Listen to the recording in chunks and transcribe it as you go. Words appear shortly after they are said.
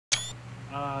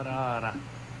Who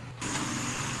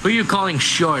are you calling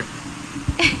short?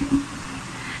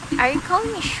 Are you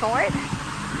calling me short?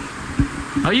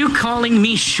 Are you calling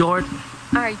me short?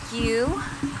 Are you?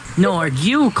 No, are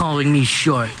you calling me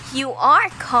short? You are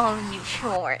calling me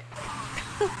short.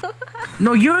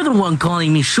 No, you're the one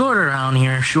calling me short around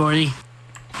here, shorty.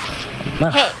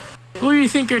 Hey. Who do you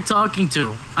think you're talking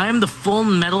to? I am the Full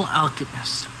Metal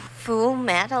Alchemist. Full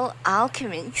Metal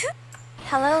Alchemist?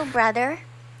 Hello, brother.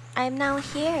 I'm now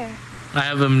here. I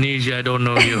have amnesia, I don't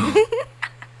know you.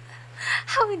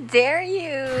 How dare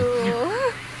you?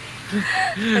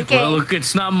 Okay. Well, look,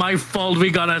 it's not my fault I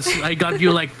got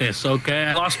you like this, okay?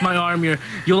 I lost my arm, you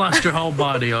lost your whole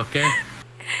body, okay?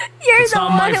 You're it's the not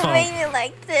one my who fault. made me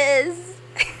like this.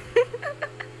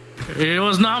 It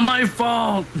was not my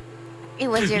fault. It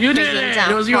was your You did it.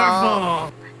 It was your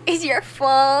fault. It's your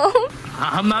fault.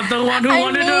 I'm not the one who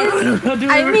wanted to do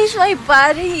it. I miss my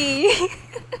body.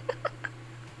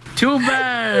 Too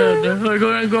bad. We're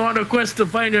going to go on a quest to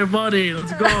find your body.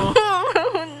 Let's go.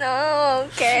 Oh, no,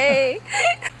 okay.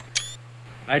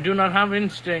 I do not have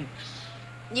instincts.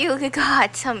 You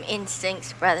got some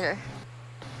instincts, brother.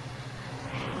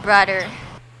 Brother.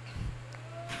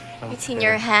 Okay. It's in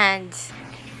your hands.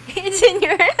 It's in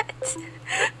your hands.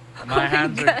 My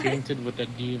hands are tainted with the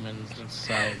demons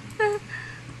inside.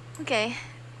 Okay.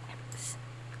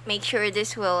 Make sure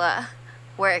this will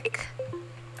work.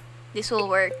 This will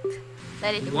work.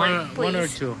 Let it work, please. One or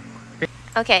two.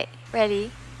 Okay,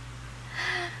 ready?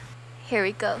 Here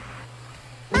we go.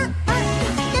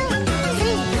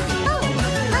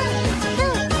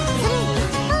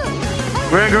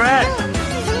 Regret!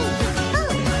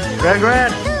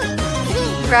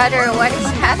 Brother, what is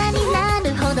happening?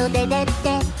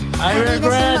 I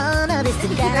regret!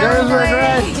 There's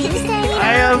regret!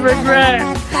 I have regret!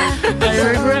 I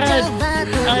regret!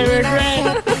 I regret!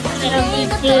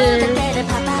 Everything!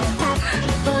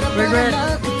 Regret!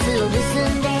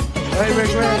 I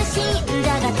regret!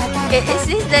 Is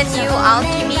this the new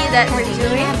alchemy that we're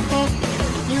doing?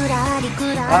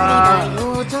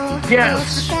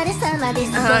 Yes! Oh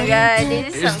my god,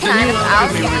 this is some kind of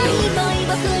alchemy.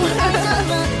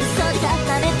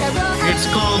 It's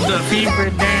called the fever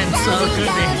dance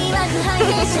alchemy.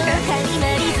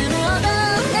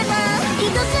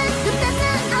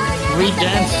 We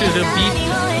dance to the beat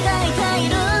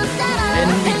and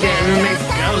we make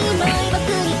alchemy.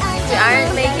 You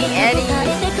aren't making any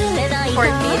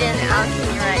forbidden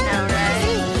alchemy right now,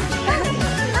 right?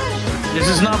 This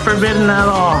is not forbidden at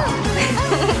all.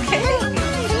 Okay.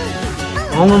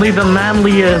 Only the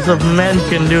manliest of men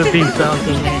can do these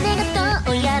alchemy.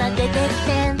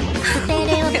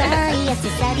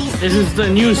 This is the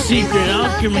new secret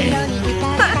alchemy.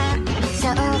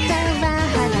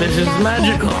 This is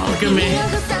magical alchemy.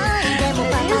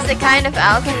 This is the kind of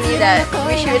alchemy that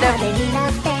we should have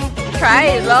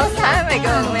tried a long time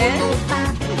ago, man.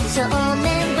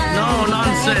 No,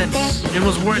 nonsense. It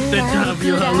was worth it to have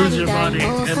you lose your body.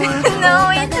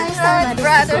 No, it's not,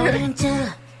 brother.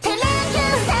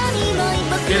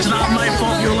 It's not my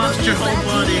fault you lost your whole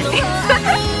body.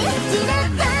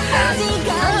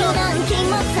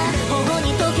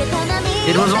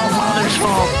 It was all Father's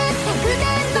fault.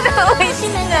 No, it's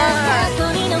not.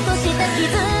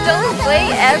 Don't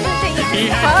blame everything on He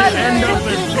had Father. to end up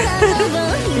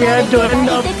He had to end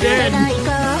up dead.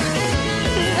 No.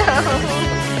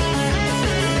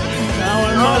 Now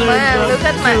our Oh mother man, look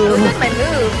at my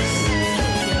moves.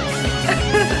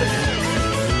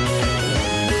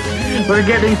 We're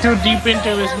getting too deep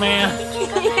into this, man.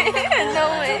 No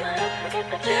way.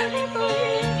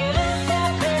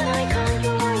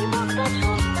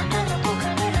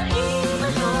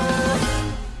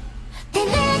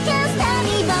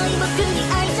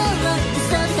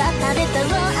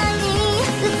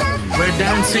 We're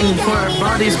dancing for our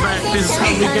bodies back. This is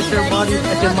how we get their bodies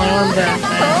back in my arm back.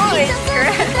 Holy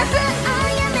crap.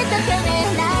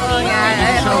 Oh god,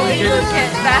 I hope you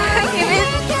get back. Give it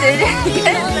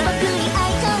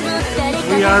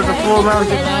We are the Full Metal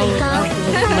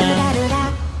Alchemist,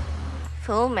 man.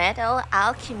 Full Metal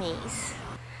Alchemies.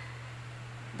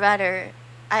 Brother,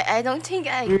 I don't think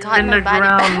I You're got in my the body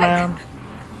ground, back. man.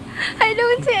 I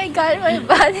don't think I got my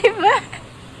body back.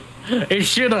 It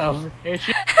should have. It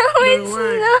should have. No, it's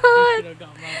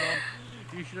not.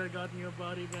 You should have gotten your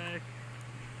body back.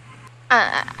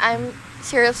 I'm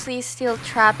seriously still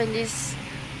trapped in this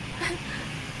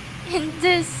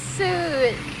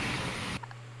suit.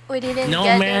 We didn't No,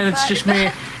 get man, the it's body just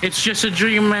back. me. It's just a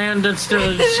dream, man. That's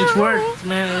still. It worked,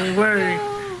 man. It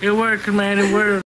worked. It worked, man. It worked.